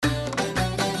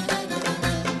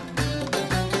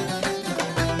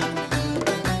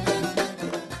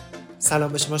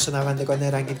سلام به شما شنوندگان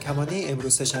رنگین کمانی.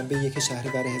 امروز سه‌شنبه 1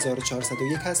 شهریور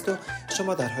 1401 است و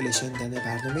شما در حال شنیدن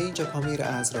برنامه اینجا پامیر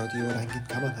از رادیو رنگین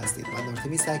کمان هستید. من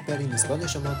آرتمیس اکبری میزبان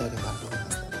شما در این برنامه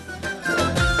هستم.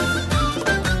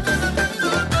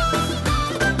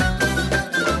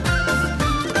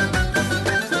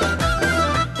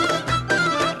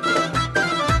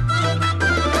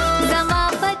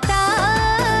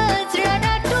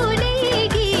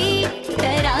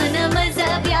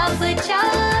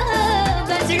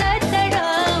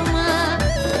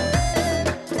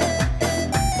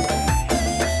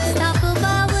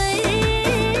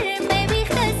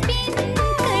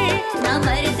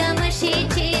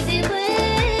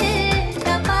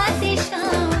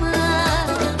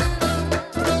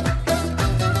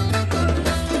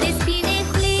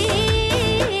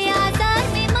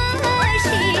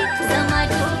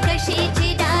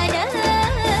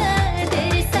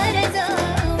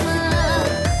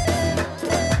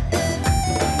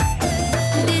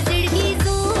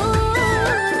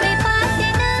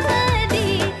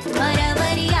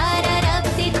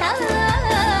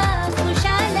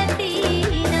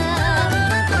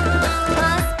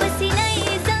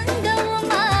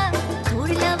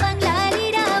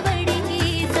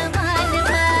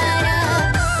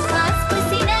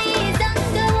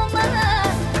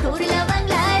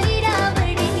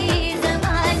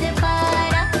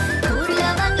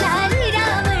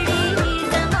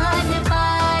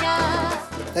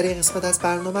 در این قسمت از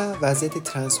برنامه وضعیت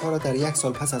ترنس ها را در یک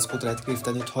سال پس از قدرت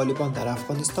گرفتن طالبان در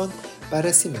افغانستان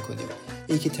بررسی میکنیم.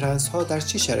 اینکه ترنس ها در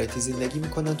چه شرایطی زندگی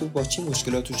میکنند و با چه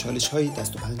مشکلات و چالش هایی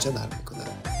دست و پنجه نرم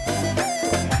میکنند.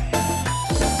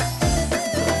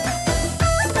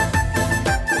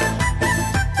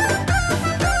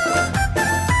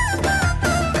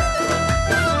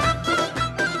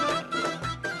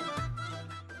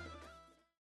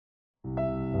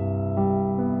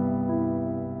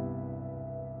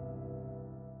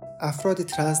 افراد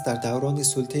ترنس در دوران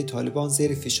سلطه طالبان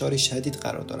زیر فشار شدید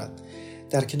قرار دارند.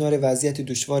 در کنار وضعیت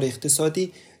دشوار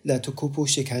اقتصادی، لطوکوب و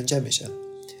شکنجه میشن.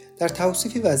 در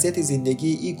توصیف وضعیت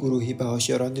زندگی این گروهی به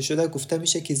حاشیه رانده شده گفته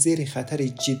میشه که زیر خطر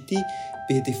جدی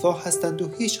بی‌دفاع هستند و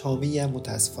هیچ حامی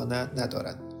متاسفانه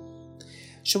ندارند.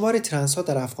 شمار ترنس ها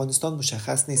در افغانستان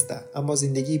مشخص نیست، اما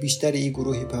زندگی بیشتر این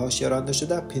گروهی به حاشیه رانده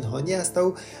شده پنهانی است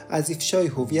و از افشای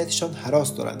هویتشان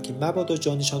هراس دارند که مبادا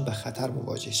جانشان به خطر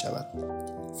مواجه شود.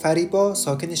 فریبا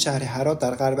ساکن شهر هرات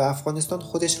در غرب افغانستان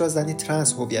خودش را زنی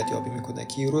ترنس هویت یابی میکنه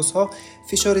که این روزها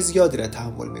فشار زیادی را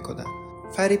تحمل میکنه.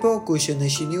 فریبا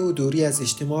گوشه‌نشینی و دوری از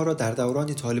اجتماع را در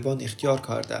دوران طالبان اختیار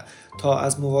کرده تا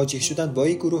از مواجه شدن با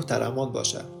این گروه در امان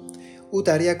باشد. او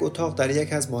در یک اتاق در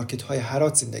یک از مارکت های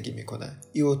هرات زندگی میکنه.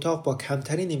 این اتاق با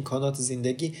کمترین امکانات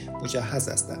زندگی مجهز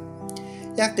است.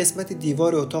 یک قسمت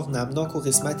دیوار اتاق نمناک و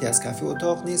قسمتی از کف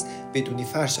اتاق نیز بدون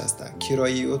فرش است.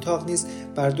 کرایه اتاق نیز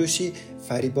بر دوش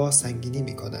فریبا سنگینی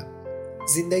میکنه.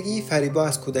 زندگی فریبا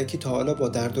از کودکی تا حالا با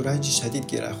درد و رنج شدید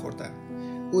گره خورده.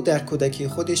 او در کودکی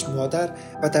خودش مادر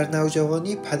و در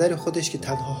نوجوانی پدر خودش که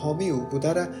تنها حامی او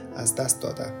بوده را از دست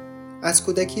داده. از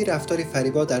کودکی رفتار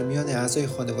فریبا در میان اعضای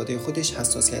خانواده خودش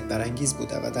حساسیت برانگیز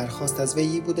بوده و درخواست از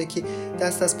وی بوده که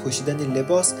دست از پوشیدن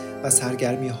لباس و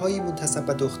سرگرمی‌های منتسب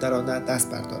به دخترانه دست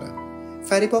برداره.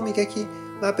 فریبا میگه که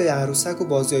من به عروسک و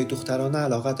بازی‌های دخترانه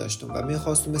علاقه داشتم و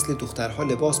می‌خواستم مثل دخترها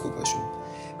لباس بپوشم.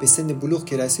 به سن بلوغ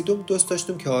که رسیدم دوست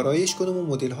داشتم که آرایش کنم و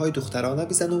مدل‌های دخترانه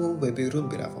بزنم و به بیرون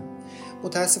بروم.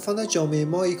 متاسفانه جامعه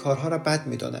ما این کارها را بد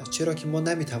می‌داند، چرا که ما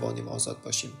نمی‌توانیم آزاد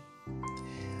باشیم.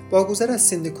 با گذر از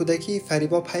سن کودکی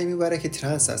فریبا پی میبره که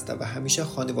ترنس است و همیشه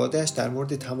خانواده‌اش در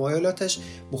مورد تمایلاتش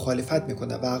مخالفت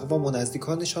میکنه و اقوام و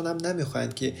نزدیکانشان هم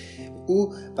نمیخواهند که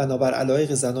او بنابر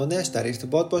علایق زنانه‌اش در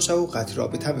ارتباط باشه و قطع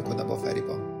رابطه میکنه با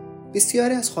فریبا.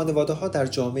 بسیاری از خانواده‌ها در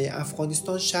جامعه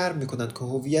افغانستان شرم میکنند که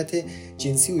هویت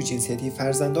جنسی و جنسیتی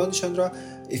فرزندانشان را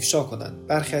افشا کنند.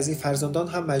 برخی از این فرزندان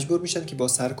هم مجبور میشن که با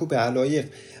سرکوب علایق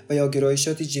و یا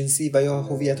گرایشات جنسی و یا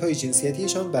هویت‌های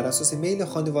جنسیتیشان بر اساس میل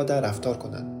خانواده رفتار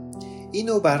کنند. این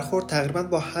نوع برخورد تقریباً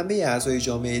با همه اعضای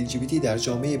جامعه LGBT در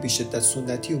جامعه به شدت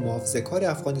سنتی و محافظه‌کار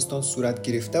افغانستان صورت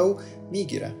گرفته و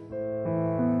میگیره.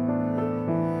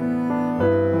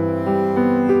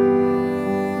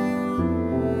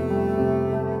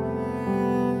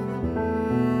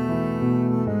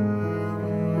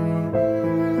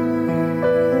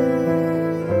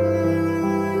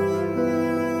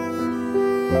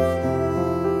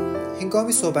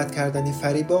 هنگام صحبت کردن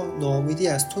فریبا ناامیدی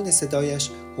از تون صدایش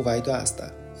هویدا است.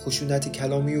 خشونت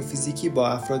کلامی و فیزیکی با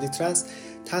افراد ترنس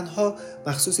تنها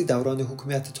مخصوص دوران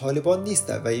حکومت طالبان نیست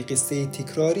و این قصه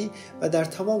تکراری و در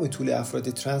تمام طول افراد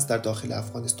ترنس در داخل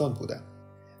افغانستان بوده.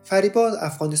 فریبا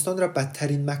افغانستان را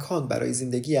بدترین مکان برای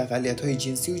زندگی اقلیت‌های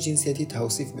جنسی و جنسیتی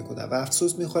توصیف می‌کند و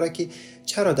افسوس می‌خورد که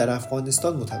چرا در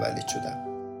افغانستان متولد شدم.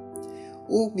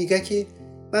 او میگه که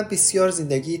من بسیار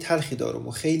زندگی تلخی دارم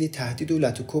و خیلی تهدید و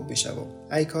لطوکوب میشوم.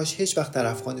 ای کاش هیچ وقت در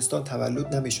افغانستان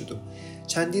تولد نمیشدم.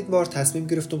 چندین بار تصمیم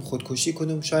گرفتم خودکشی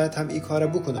کنم، شاید هم این کارو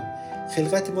بکنم.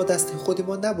 خلقت ما دست خود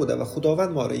ما نبوده و خداوند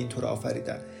ما را اینطور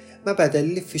آفریده. من به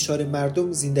دلیل فشار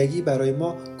مردم زندگی برای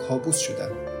ما کابوس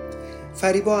شده.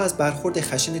 فریبا از برخورد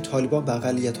خشن طالبان به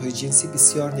اقلیت‌های جنسی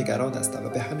بسیار نگران است و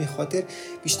به همین خاطر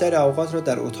بیشتر اوقات را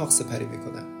در اتاق سپری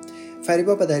می‌کند.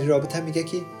 فریبا در این رابطه میگه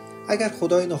که اگر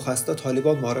خدای ناخواسته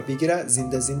طالبان ما را بگیره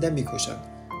زنده میکشند.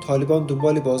 طالبان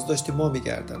دنبال بازداشت ما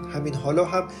میگردند. همین حالا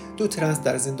هم 2 ترنس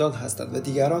در زندان هستند و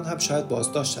دیگران هم شاید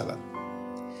بازداشت شوند.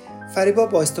 فریبا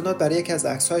با استناد بر یکی از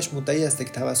عکس‌هایش مدعی است که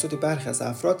توسط برخی از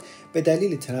افراد به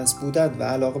دلیل ترنس بودن و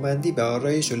علاقه‌مندی به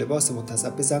آرایش و لباس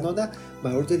منتسب به زنانه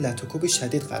مورد لطوکوب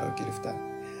شدید قرار گرفتند.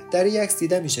 در این عکس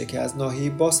دیده میشه که از ناحیه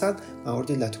باسن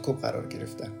مورد لطوکوب قرار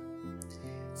گرفتند.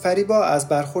 فریبا از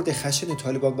برخورد خشن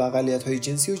طالبان با اقلیت‌های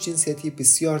جنسی و جنسیتی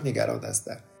بسیار نگران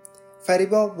است.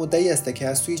 فریبا مدعی است که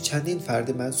از سوی چندین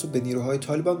فرد منسوب به نیروهای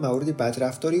طالبان مورد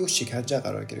بدرفتاری و شکنجه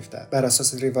قرار گرفته. بر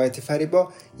اساس روایت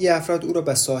فریبا، این افراد او را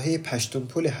به ساحه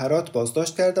پشتونپل هرات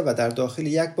بازداشت کرده و در داخل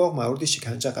یک باغ مورد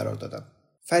شکنجه قرار دادند.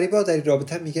 فریبا در این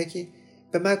رابطه میگه که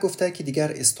به من گفته که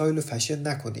دیگر استایل و فشن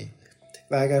نکنی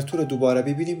و اگر تو را دوباره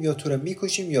ببینیم یا تو را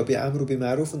میکشیم یا به امر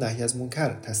بالمعروف و نهی از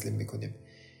منکر تسلیم میکنیم.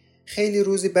 خیلی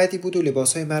روزی بدی بود و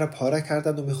لباسهای مرا پاره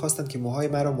کردند و میخواستند که موهای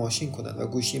مرا ماشین کنند و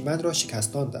گوشی من را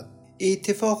شکستاندند. این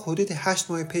اتفاق حدود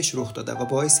 8 ماه پیش رخ داده و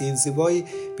باعث انزوای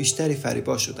بیشتری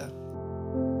فریبا شده.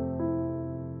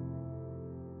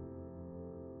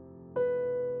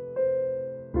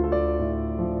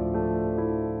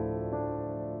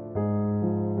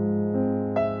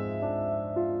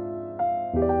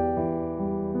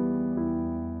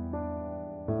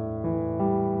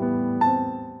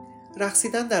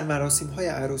 رقصیدن در مراسم‌های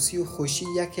عروسی و خوشی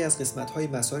یکی از قسمت‌های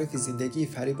مصارف زندگی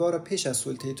فریبا را پیش از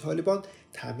سلطه طالبان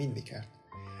تأمین می‌کرد.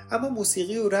 اما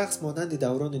موسیقی و رقص مانند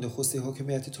دوران نخست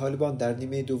حکومت طالبان در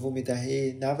نیمه دوم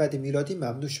دهه 90 میلادی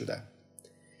ممنوع شده.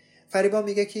 فریبا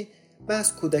میگه که من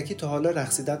از کودکی تا حالا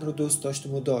رقصیدن رو دوست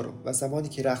داشتم و دارم و زمانی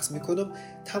که رقص میکنم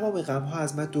تمام غم‌ها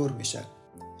از من دور میشن.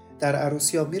 در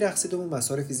عروسی‌ها میرقصیدم و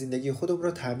مصارف زندگی خودم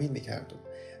را تأمین میکردم.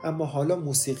 اما حالا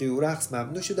موسیقی و رقص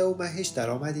ممنوع شده و من هیچ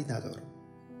درآمدی ندارم.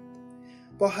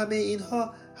 با همه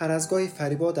اینها هر از گاهی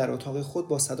فریبا در اتاق خود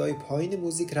با صدای پایین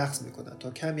موزیک رقص می‌کند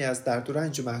تا کمی از درد و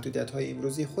رنج و محدودیت‌های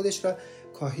امروزی خودش را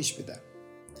کاهش بده.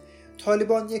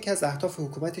 طالبان یکی از اهداف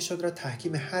حکومتشان را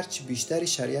تحکیم هرچی بیشتری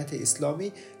شریعت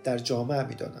اسلامی در جامعه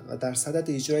می‌دانند و در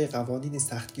صدد اجرای قوانین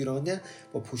سختگیرانه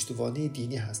با پشتوانه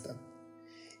دینی هستند.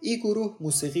 این گروه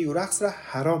موسیقی و رقص را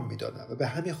حرام می‌داند و به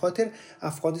همین خاطر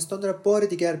افغانستان را بار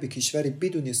دیگر به کشوری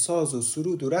بدون ساز و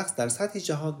سرود و رقص در سطح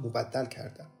جهان مبدل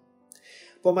کردند.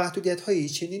 با محدودیت‌های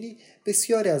چنینی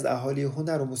بسیاری از اهالی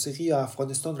هنر و موسیقی یا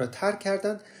افغانستان را ترک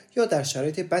کردند یا در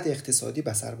شرایط بد اقتصادی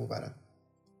به سر می‌برند.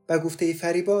 به گفته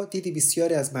فریبا دیدی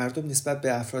بسیاری از مردم نسبت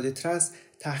به افراد ترنس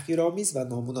تحقیرآمیز و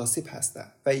نامناسب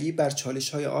هستند و این بر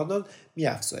چالش‌های آنان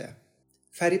می‌افزاید.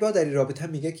 فریبا در این رابطه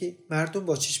میگه که مردم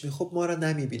با چشم خوب ما را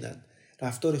نمی‌بینند،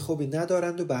 رفتار خوبی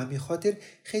ندارند و به همین خاطر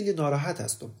خیلی ناراحت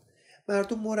هستم.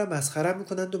 مردم ما را مسخره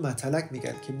می‌کنند و متلک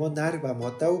میگن که ما نر و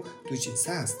ماده و دو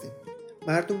جنسه هستیم.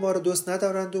 مردم ما را دوست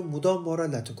ندارند و مدام ما را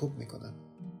لطوکوب میکنند.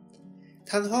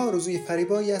 تنها آرزوی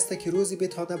فریبایی است که روزی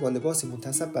بتانه با لباس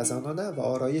منتسب به زنانه و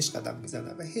آرایش قدم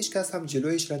بزنه و هیچ کس هم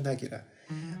جلویش را نگیره.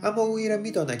 اما او را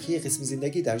میداند که یک قسم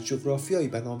زندگی در جغرافیایی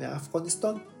به نام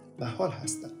افغانستان محال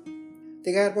هستند.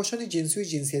 دگرباشان جنسی و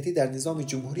جنسیتی در نظام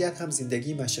جمهوریت هم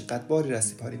زندگی مشقتباری را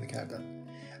سپاری میکردند.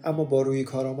 اما با روی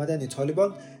کار آمدن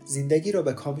طالبان زندگی را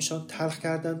به کامشان تلخ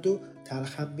کردند و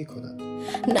تلخ هم میکنند.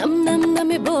 نم نم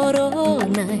نم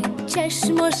بارانه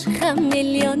چشمش خم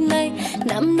میلیونه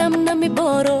نم نم نم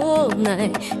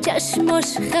بارانه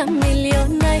چشمش خم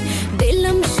میلیونه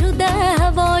دلم شده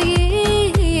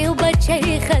هوایی و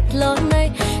بچه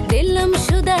خطلانه دلم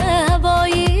شده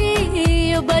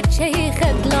هوایی و بچه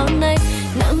خطلانه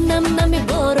نم نم نم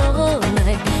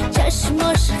بارانه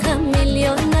چشمش خم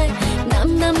میلیونه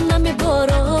نم نم نم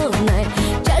بارانه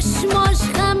چشمش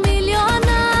خم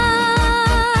میلیونه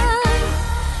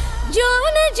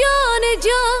جان جان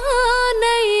جان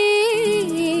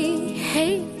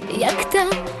هی یکتا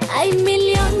ای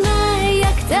میلیونه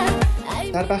یکتا.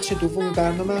 در بخش دوم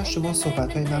برنامه شما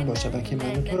صحبت‌های من با شبکه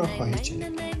من و تو را خواهید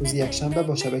شنید. روز یکشنبه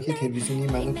با شبکه تلویزیونی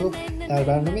من و تو در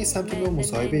برنامه سمت نو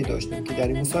مصاحبه داشتیم که در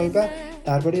این مصاحبه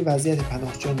درباره وضعیت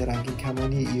پناهجویان رنگین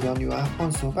کمانی ایرانی و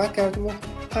افغان صحبت کردیم و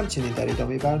همچنین در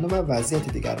ادامه برنامه وضعیت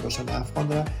دیگرباشان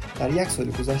افغان را در یک سال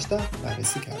گذشته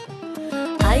بررسی کردیم.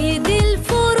 ای دل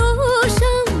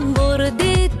فروشم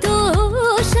برد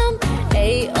توشم،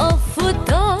 ای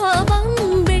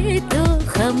آفتابم به تو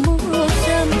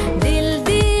خموشم، دل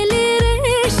دل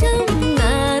ریشم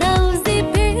نروز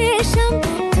پیشم،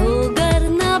 تو گر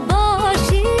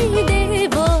نباشی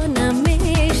دیوانه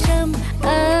میشم.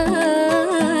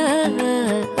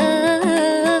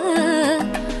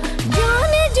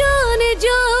 جان جان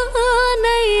جان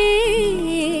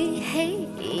ای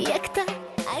یکتا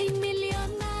ای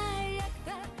میلیون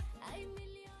یکتا ای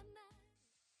میلیون.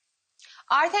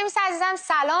 آرتمیس عزیزم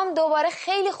سلام، دوباره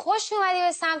خیلی خوش اومدی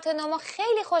به سمت نو. ما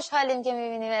خیلی خوشحالیم که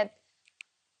میبینیم.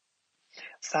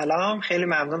 سلام، خیلی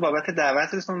ممنون بابت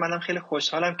دعوتتون. منم خیلی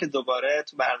خوشحالم که دوباره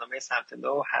تو برنامه سمت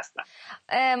نو هستم.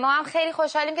 ما هم خیلی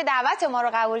خوشحالیم که دعوت ما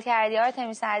رو قبول کردی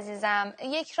آرتمیس عزیزم.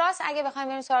 یک راست اگه بخوایم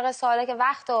بریم سراغ سوالا که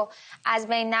وقت رو از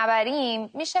بین نبریم،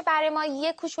 میشه برای ما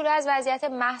یک کوچولو از وضعیت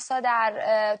مهسا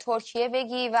در ترکیه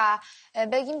بگی و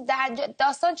بگیم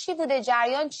داستان چی بوده،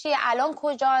 جریان چیه، الان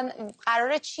کجان،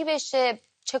 قراره چی بشه،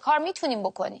 چه کار میتونیم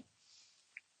بکنیم؟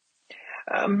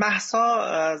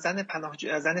 مهسا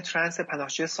زن ترنس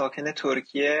پناهجوی ساکن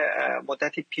ترکیه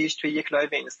مدتی پیش توی یک لایو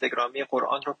اینستاگرامی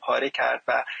قرآن رو پاره کرد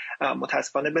و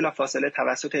متاسفانه بلافاصله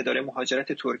توسط اداره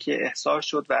مهاجرت ترکیه احضار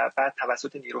شد و بعد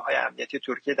توسط نیروهای امنیتی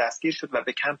ترکیه دستگیر شد و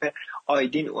به کمپ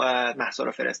آیدین مهسا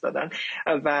رو فرستادن.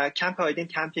 و کمپ آیدین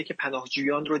کمپیه که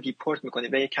پناهجویان رو دیپورت میکنه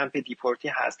و یک کمپ دیپورتی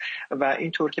هست و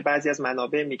اینطور که بعضی از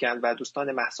منابع میگن و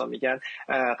دوستان مهسا میگن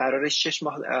قراره 6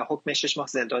 ماه حکم 6 ماه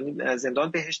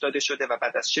زندان بهش داده شده و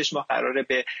بعد از 6 ماه قراره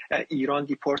به ایران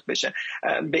دیپورت بشه.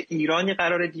 به ایرانی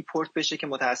قراره دیپورت بشه که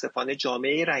متاسفانه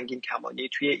جامعه رنگین کمانی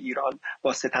توی ایران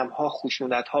با ستم‌ها،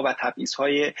 خشونت‌ها و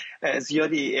تبعیض‌های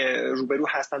زیادی روبرو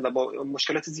هستند و با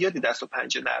مشکلات زیادی دست و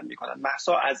پنجه نرم می‌کنند.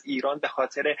 مهسا از ایران به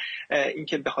خاطر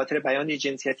اینکه به خاطر بیان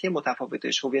جنسیتی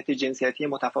متفاوتش، هویت جنسیتی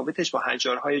متفاوتش با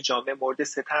هنجارهای جامعه مورد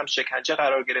ستم، شکنجه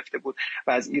قرار گرفته بود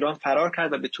و از ایران فرار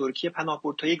کرد و به ترکیه پناه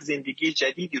برد تا یک زندگی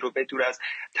جدیدی رو به دور از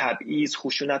تبعیض،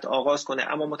 خشونت آغاز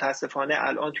کنه. اما متاسفانه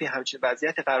الان توی همچین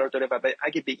وضعیتی قرار داره و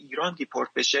اگه به ایران دیپورت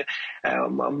بشه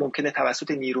ممکنه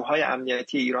توسط نیروهای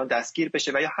امنیتی ایران دستگیر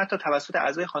بشه و یا حتی توسط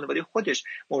اعضای خانواده خودش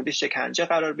مورد شکنجه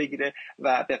قرار بگیره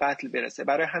و به قتل برسه.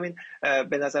 برای همین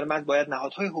به نظر من باید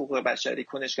نهادهای حقوق بشری،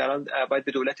 کنشگران باید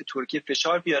به دولت ترکیه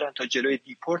فشار بیارن تا جلوی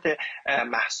دیپورت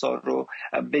مهسا رو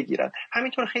بگیرن.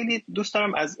 همینطور خیلی دوست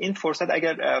دارم از این فرصت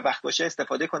اگر وقت باشه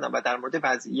استفاده کنم و در مورد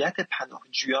وضعیت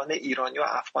پناهجویان ایرانی و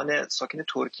افغان ساکن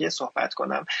ترکیه صحبت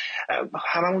کنم.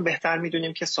 هممون بهتر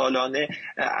میدونیم که سالانه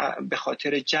به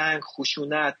خاطر جنگ،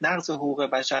 خشونت، نقض حقوق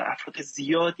بشر افراد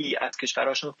زیادی از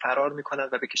کشورهاشون فرار میکنن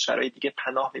و به کشورهای دیگه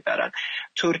پناه میبرن.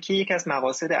 ترکیه یک از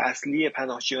مقاصد اصلی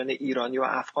پناهجویان ایرانی و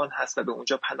افغان هست و به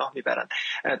اونجا پناه میبرن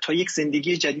تا یک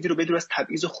زندگی جدیدی رو بدون از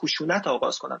تبعیض و خشونت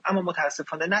آغاز کنن. اما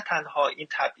متاسفانه نه تنها این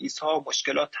تبعیض‌ها و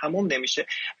مشکلات تموم نمیشه،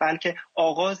 بلکه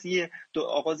آغازی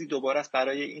دوباره است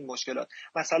برای این مشکلات.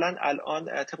 مثلا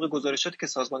الان طبق گزارشاتی که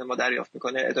سازمان ما دریافت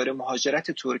میکنه، اداره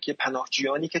مهاجرت ترکیه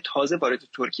پناهجویانی که تازه وارد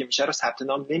ترکیه میشه رو ثبت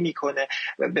نام نمیکنه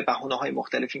به بهونه‌های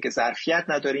مختلفی که ظرفیت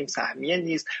نداریم، سهمیه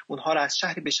نیست، اونها رو از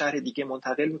شهر به شهر دیگه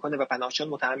منتقل میکنه و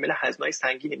پناهجویان متحمل هزینه‌های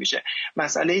سنگینی میشه.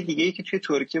 مسئله دیگه‌ای که توی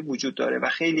ترکیه وجود داره و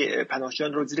خیلی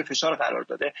پناهجویان رو زیر فشار قرار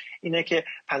داده اینه که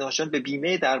پناهجویان به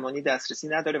بیمه درمانی دسترسی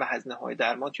نداره و هزینه‌های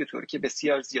درمان توی ترکیه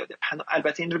بسیار زیاده.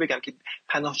 البته این رو بگم که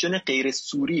پناهجویان غیر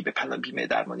سوری به بیمه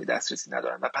درمانی دسترسی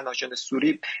ندارن و پناهجویان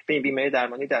سوری به بیمه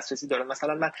درمانی دسترسی دارن.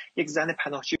 مثلا من یک زن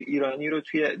پناهجوی ایرانی رو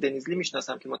توی دنیزلی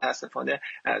میشناسم که متاسفانه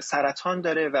سرطان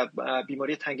داره و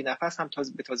بیماری تنگی نفس هم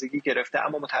به تازگی گرفته،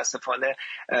 اما متاسفانه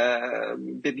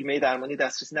به بیمه درمانی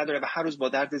دسترسی نداره و هر روز با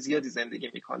درد زیادی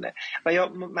زندگی میکنه. و یا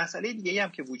مسئله دیگه‌ای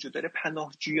هم که وجود داره،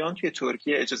 پناهجویان توی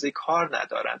ترکیه اجازه کار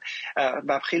ندارن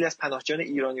و خیلی از پناهجویان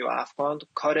ایرانی و افغان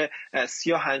کار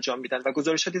سیاه انجام میدن و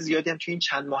گزارشات زیادی هم توی این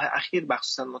چند ماه اخیر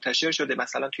مخصوصا منتشر شده.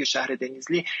 مثلا توی شهر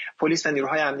دنیزلی پلیس و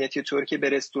نیروهای امنیتی ترکیه به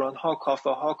رستوران‌ها،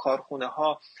 کافه‌ها،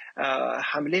 کارخونه‌ها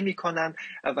حمله میکنن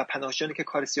و پناهجویانی که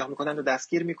کار سیاه میکنن رو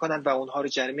دستگیر میکنن و اونها رو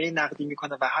جریمه نقدی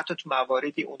میکنن و حتی تو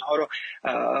مواردی اونها رو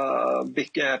به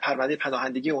پرونده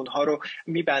پناهندگی اونها رو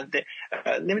میبنده.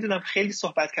 نمیدونم خیلی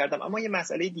صحبت کردم، اما یه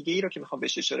مسئله دیگه ای رو که میخوام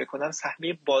بهش اشاره کنم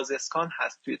سهمیه بازاسکان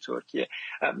هست توی ترکیه.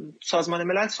 سازمان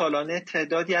ملل سالانه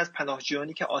تعدادی از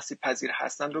پناهجویانی که آسیب پذیر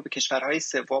هستن رو به کشورهای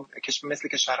سوم مثل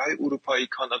کشورهای اروپایی،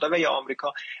 کانادا و یا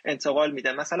آمریکا انتقال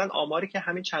میدن. مثلا آماری که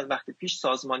همین چند وقت پیش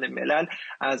سازمان ملل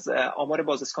از آمار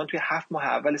بازرسان توی 7 ماه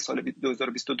اول سال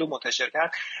 2022 منتشر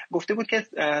کرد، گفته بود که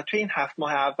توی این 7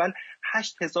 ماه اول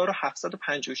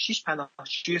 8756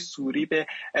 پناهجوی سوری به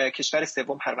کشور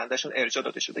سوم پروندهشون ارجاع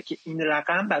داده شده که این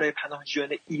رقم برای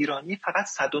پناهجویان ایرانی فقط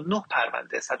 109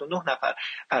 نفر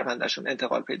پروندهشون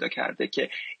انتقال پیدا کرده که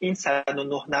این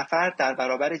 109 نفر در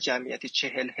برابر جمعیت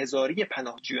 40,000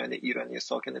 پناهجویان ایرانی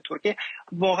ساکن ترکیه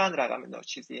واقعا رقم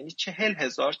ناچیزی. یعنی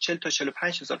 40,000 تا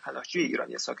 45,000 پناهجوی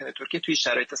ایرانی ساکن ترکیه توی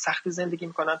شرایط سختی زندگی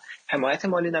میکنن، حمایت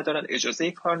مالی ندارن،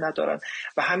 اجازه کار ندارن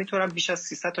و همینطور هم بیش از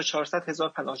 300 تا 400 هزار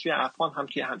پناهجوی افغان هم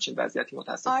توی همچین وضعیتی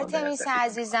متاسفانه. آرتمیس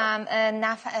عزیزم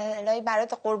الهی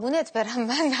برات قربونت برم،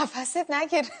 من نفست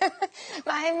نگیره.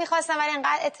 من میخواستم ولی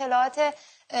انقدر اطلاعات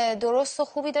درست و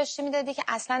خوبی داشتی میدادی که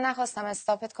اصلا نخواستم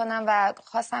استاپت کنم و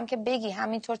خواستم که بگی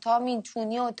همینطور تا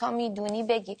میتونی و تا میدونی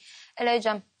بگی. الهی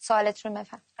جان سوالت رو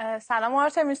بفرم. سلام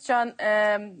آرتمیس جان.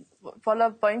 والا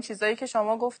با این چیزایی که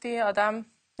شما گفتی آدم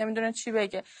نمیدونه چی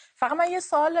بگه. فقط من یه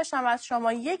سوال داشتم از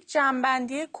شما، یک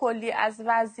جمع‌بندی کلی از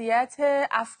وضعیت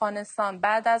افغانستان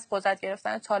بعد از قدرت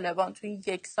گرفتن طالبان توی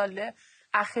 1 سال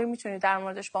اخیر میتونی در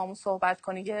موردش با همون صحبت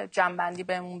کنی، یه جمع‌بندی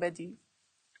بهمون بدی؟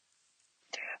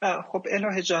 خب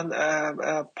الهه جان،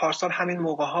 پارسال همین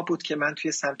موقع ها بود که من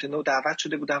توی سمت نو دعوت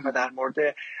شده بودم و در مورد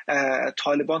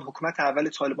طالبان، حکومت اول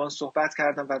طالبان صحبت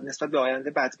کردم و نسبت به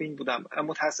آینده بدبین بودم.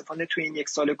 متاسفانه توی این 1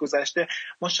 سال گذشته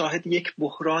ما شاهد یک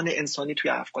بحران انسانی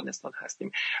توی افغانستان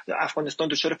هستیم. افغانستان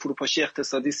دچار فروپاشی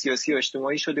اقتصادی، سیاسی و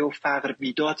اجتماعی شده و فقر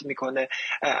بیداد میکنه.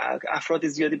 افراد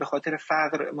زیادی به خاطر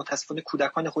فقر متاسفانه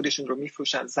کودکان خودشون رو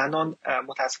میفروشن، زنان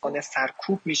متاسفانه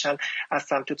سرکوب میشن از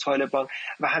سمت طالبان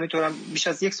و همینطور هم بیش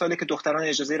از 1 ساله که دختران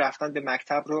اجازه رفتن به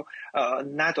مکتب رو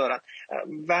ندارن.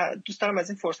 و دوست دارم از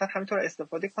این فرصت همینطور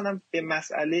استفاده کنم به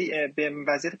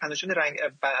وضعیت پناهجویان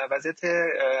وضعیت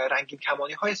رنگین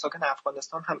کمانی های ساکن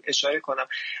افغانستان هم اشاره کنم.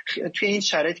 توی این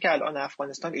شرایط که الان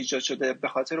افغانستان ایجاد شده به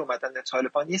خاطر اومدن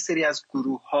طالبان، یه سری از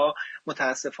گروه ها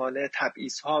متاسفانه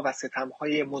تبعیض ها و ستم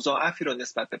های مضاعفی رو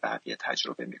نسبت به بقیه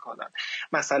تجربه میکنن.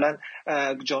 مثلا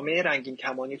جامعه رنگین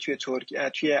کمانی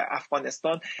توی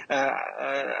افغانستان،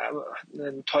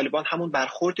 طالبان همون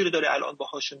برخوردی رو داره الان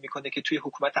باهاشون میکنه که توی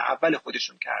حکومت اول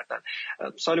خودشون کردن.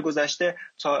 سال گذشته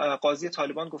قاضی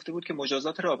طالبان گفته بود که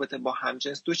مجازات رابطه با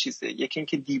همجنس 2 چیزه، یکی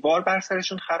اینکه دیوار بر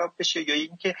سرشون خراب بشه یا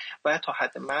اینکه باید تا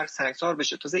حد مرگ سنگسار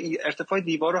بشه. تازه ارتفاع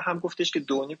دیوار رو هم گفتش که 2.5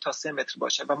 تا 3 متر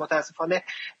باشه و متاسفانه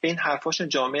به این حرفاشون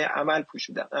جامعه عمل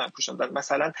پوشوندن.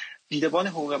 مثلا دیدبان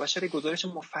حقوق بشر گزارش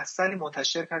مفصلی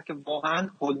منتشر کرد که واقعا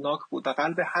هولناک بود و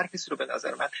قلب هر کسی رو به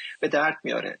نظر من به درد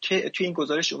میاره. توی این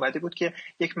گزارش اومده بود که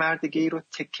یک مرد گی رو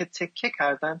تکه تکه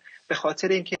کردن به خاطر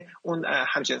اینکه اون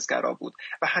همجنسگرا بود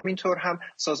و همینطور هم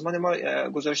سازمان ما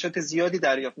گزارشات زیادی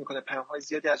دریافت میکنه، پیام‌های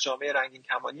زیادی از جامعه رنگین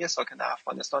کمانی ساکن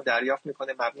افغانستان دریافت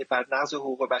میکنه مبنی بر نقض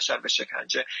حقوق بشر به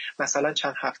شکنجه. مثلا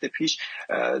چند هفته پیش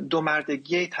 2 مرد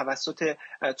گی توسط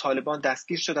طالبان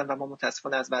دستگیر شدن و ما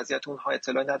متاسفانه از وضعیت اونها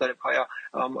اطلاع نداریم، آیا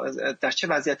در چه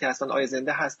وضعیتی هستن، آیا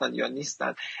زنده هستن یا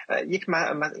نیستن.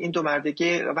 این 2 مرد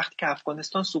گی وقتی که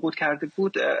افغانستان سقوط کرده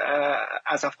بود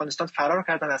از افغانستان فرار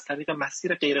کردن، از طریق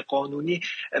مسیر غیرقانونی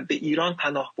به ایران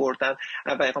پناه بردن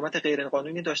و اقامت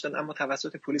غیرقانونی داشتن، اما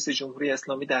توسط پلیس جمهوری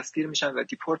اسلامی دستگیر میشن و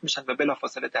دیپورت میشن و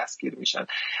بلافاصله دستگیر میشن.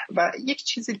 و یک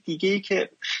چیز دیگه‌ای که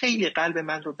خیلی قلب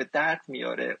من رو به درد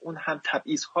میاره اون هم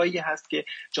تبعیض‌هایی هست که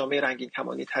جامعه رنگین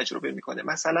کمانی تجربه میکنه.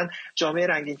 مثلا جامعه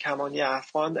رنگین کمانی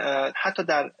افغان حتی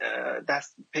در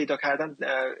دست پیدا کردن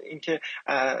اینکه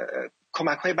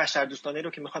کمک‌های بشردوستانه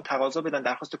رو که میخوان تقاضا بدن،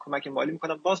 درخواست کمک مالی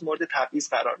میکنن، باز مورد تبعیض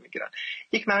قرار میگیرن.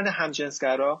 یک مرد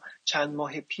همجنسگرا چند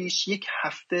ماه پیش 1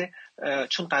 هفته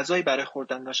چون غذایی برای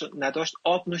خوردن نداشت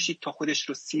آب نوشید تا خودش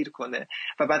رو سیر کنه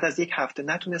و بعد از 1 هفته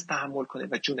نتونست تحمل کنه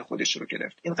و جون خودش رو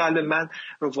گرفت. این قلب من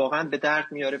رو واقعا به درد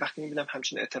میاره وقتی میبینم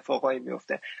همچین اتفاقایی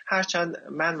میفته. هرچند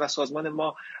من و سازمان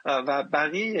ما و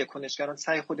بقیه کنشگران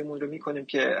سعی خودمون رو میکنیم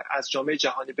که از جامعه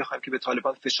جهانی بخوایم که به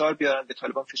طالبان فشار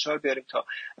بیاریم تا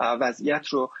وضعیت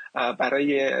رو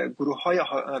برای گروه‌های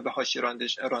به حاشیه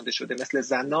رانده شده مثل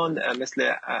زنان،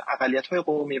 مثل اقلیت‌های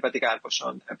قومی و دیگر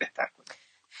باشان بهتر کنیم.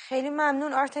 خیلی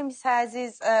ممنون آرتمیس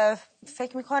عزیز.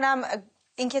 فکر میکنم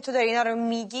اینکه تو داری اینا رو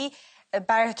میگی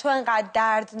برای تو انقدر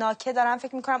دردناکه. دارم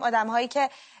فکر میکنم آدم‌هایی که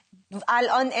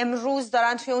الان امروز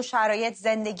دارن توی اون شرایط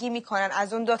زندگی میکنن،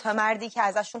 از اون 2 تا مردی که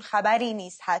ازشون خبری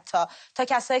نیست حتی تا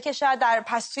کسایی که شاید در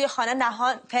پستوی خانه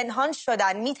پنهان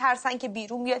شدن، میترسن که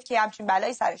بیرون بیاد که همچین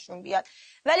بلایی سرشون بیاد.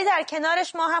 ولی در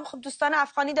کنارش ما هم خب دوستان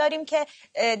افغانی داریم که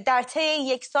در طی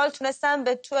 1 سال تونستن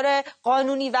به طور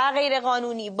قانونی و غیر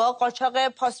قانونی با قاچاق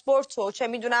پاسپورت و چه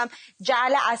میدونم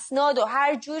جعل اسناد و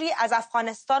هر جوری از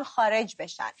افغانستان خارج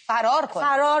بشن،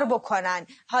 فرار بکنن.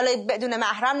 حالا بدون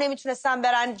محرم نمیتونستن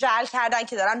برن، جعل کردن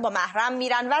که دارن با محرم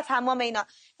میرن و تمام اینا.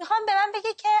 میخوام به من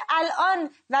بگی که الان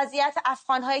وضعیت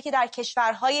افغان‌هایی که در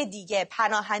کشورهای دیگه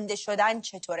پناهنده شدن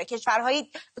چطوره؟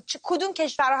 کدوم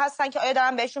کشورها هستن که آیا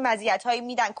دارن بهشون مزیت‌هایی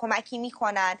میدن، کمکی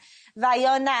میکنن و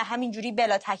یا نه همینجوری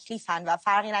بلا تکلیفن و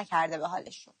فرقی نکرده به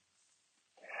حالشون؟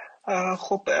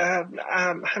 خب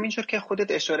همینجور که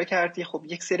خودت اشاره کردی، خب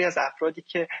یک سری از افرادی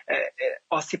که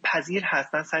آسیب پذیر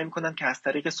هستن سعی میکنن که از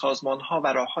طریق سازمان‌ها و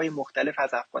راه‌های مختلف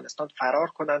از افغانستان فرار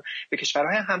کنن، به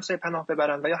کشورهای همسایه پناه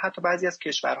ببرن و یا حتی بعضی از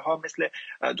کشورها مثل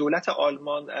دولت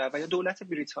آلمان و یا دولت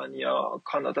بریتانیا،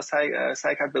 کانادا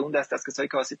سعی کرد به اون دست از کسایی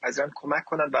که آسیب پذیرن کمک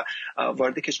کنن و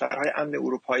وارد کشورهای امن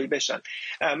اروپایی بشن.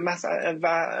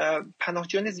 و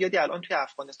پناهجویان زیادی الان توی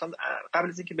افغانستان، قبل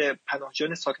از اینکه به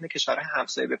پناهجویان ساکن کشورهای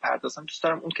همسایه بپردازم، دوست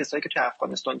دارم اون کسایی که توی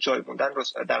افغانستان جای موندن رو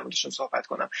در موردشون صحبت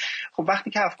کنم. خب وقتی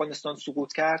که افغانستان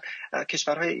سقوط کرد،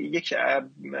 کشورهای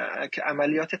یک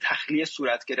عملیات تخلیه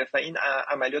صورت گرفت و این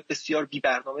عملیات بسیار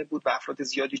بی‌برنامه بود و افراد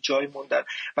زیادی جای موندن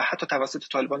و حتی توسط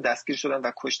طالبان دستگیر شدن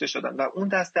و کشته شدن و اون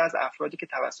دسته از افرادی که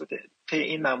توسط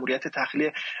این مأموریت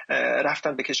تخلیه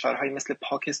رفتن به کشورهای مثل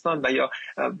پاکستان و یا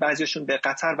بعضیشون به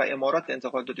قطر و امارات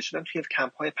انتقال داده شدن، توی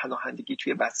کمپ‌های پناهندگی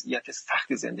توی وضعیت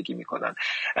سختی زندگی می‌کنن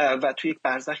و توی یک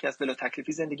برزخی از بلا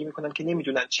تکلیفی زندگی می‌کنن که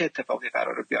نمی‌دونن چه اتفاقی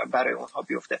قراره برای اونها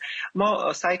بیفته.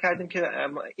 ما سعی کردیم که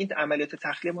این عملیات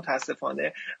تخلیه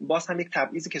متاسفانه باز هم یک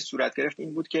تبعیضی که صورت گرفت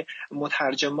این بود که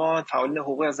مترجمان، فعالین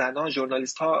حقوق زنان،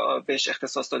 ژورنالیست‌ها بهش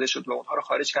اختصاص داده شد و اونها رو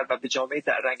خارج کرد و به جامعه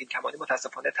در رنگین کمانی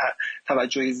متاسفانه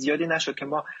توجه زیادی نشد که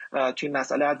ما توی این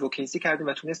مسئله ادوکیسی کردیم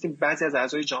و تونستیم بعضی از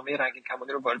اعضای جامعه رنگین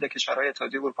کمانی رو وارد کشورهای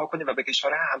اتحادیه اروپا کنیم و به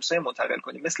کشورهای همسایه منتقل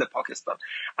کنیم مثل پاکستان.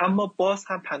 اما باز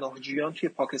هم پناهجویان توی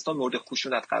پاکستان مورد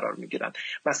خشونت قرار میگیرن.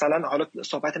 مثلا حالا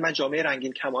صحبت من جامعه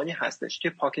رنگین کمانی هستش که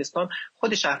پاکستان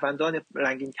خود شهروندان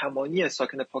رنگین کمانی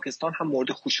ساکن پاکستان هم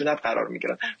مورد خشونت قرار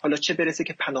میگیرن، حالا چه برسه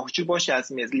که پناهجو باشه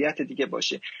از ملیت دیگه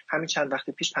باشه. همین چند وقت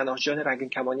پیش پناهجویان رنگین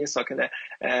کمانی ساکن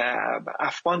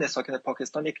افغان ساکن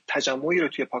پاکستان یک تجمعی رو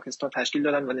توی پاکستان تشکیل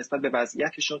دادن و نسبت به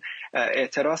وضعیتشون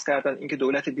اعتراض کردن، اینکه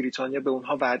دولت بریتانیا به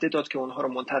اونها وعده داد که اونها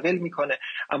رو منتقل میکنه،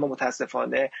 اما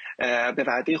متاسفانه به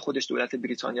وعده خودش دولت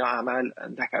بریتانیا عمل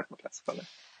نکرد متاسفانه.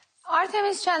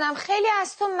 آرتمیس جانم، خیلی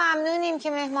از تو ممنونیم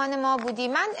که مهمان ما بودی.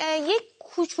 من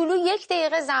یک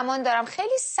دقیقه زمان دارم،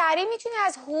 خیلی سریع میتونی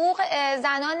از حقوق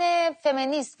زنان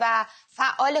فمینیست و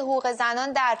فعال حقوق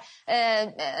زنان در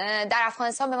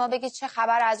افغانستان به ما بگی چه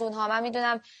خبر از اونها؟ من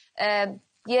میدونم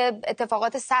یه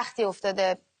اتفاقات سختی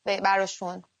افتاده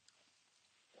براشون.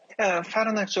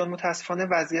 فرانک جان، متاسفانه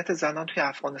وضعیت زنان توی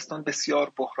افغانستان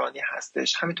بسیار بحرانی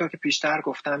هستش. همینطور که پیشتر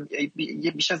گفتم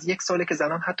بیش از 1 ساله که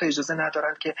زنان حتی اجازه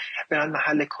ندارن که برن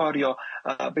محل کار یا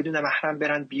بدون محرم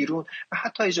برن بیرون و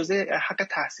حتی اجازه حق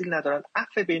تحصیل ندارن.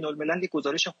 عفو بین الملل یک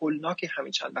گزارش هولناکی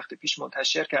همین چند وقت پیش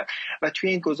منتشر کرد و توی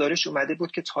این گزارش اومده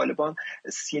بود که طالبان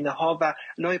سینه ها و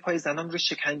لای پای زنان رو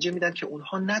شکنجه میدن که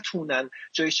اونها نتونن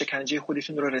جای شکنجه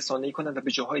خودشون رو رسانه‌ای کنن و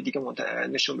به جاهای دیگه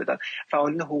نشون بدن.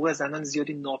 فعالین حقوق زنان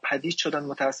زیادی ناپدید شدن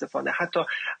متاسفانه. حتی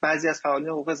بعضی از فعالین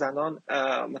حقوق زنان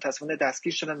متاسفانه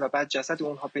دستگیر شدن و بعد جسد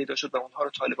اونها پیدا شد و اونها رو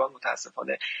طالبان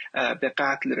متاسفانه به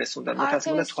قتل رسوندن.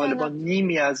 متاسفانه طالبان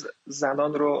نیمی از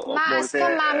زنان رو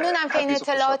ممنونم که این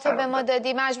اطلاعات به ما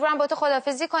دادی. مجبورم با تو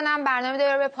خداحافظی کنم، برنامه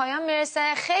داره به پایان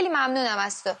میرسه. خیلی ممنونم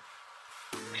از تو.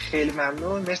 خیلی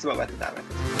ممنون، مرسی بابت دعوت.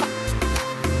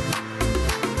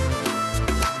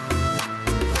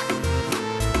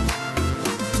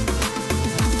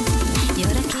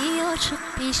 عاشق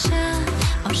پیشه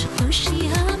عاشق کشی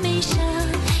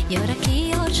همیشه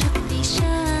یارکی عاشق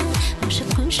پیشه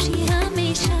عاشق کشی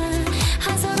همیشه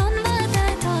هزاران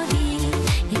وعده دادی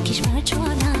یکیش بر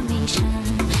جان همیشه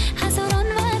هزاران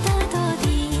وعده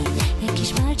دادی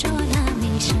یکیش بر جان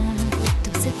همیشه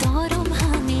دوست دارم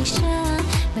همیشه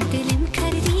و دلم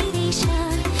کردی ریشه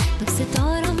دوست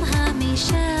دارم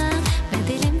همیشه و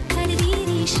دلم کردی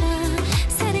ریشه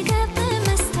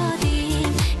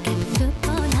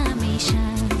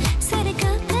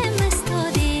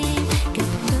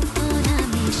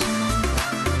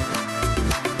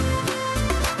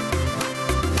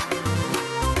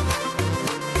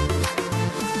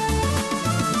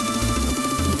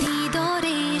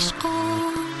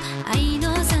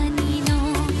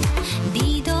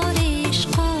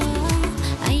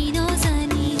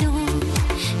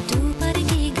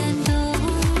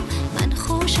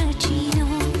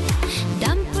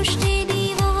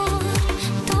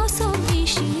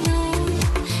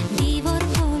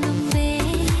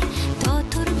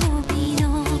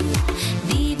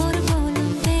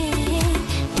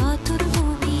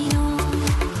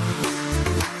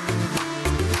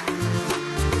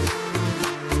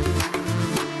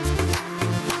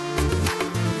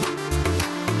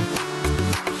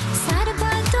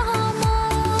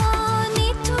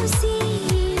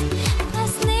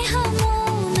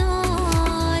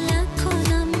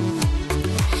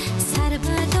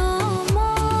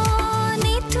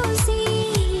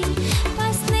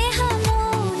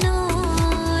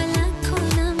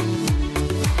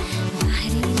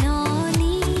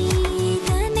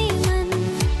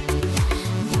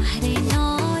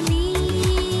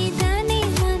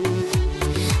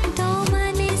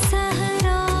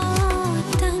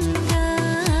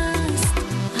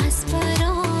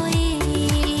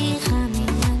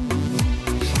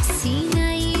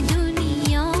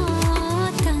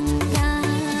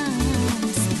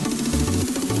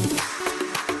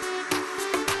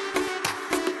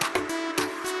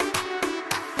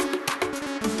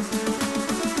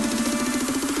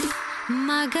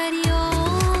اگر یاد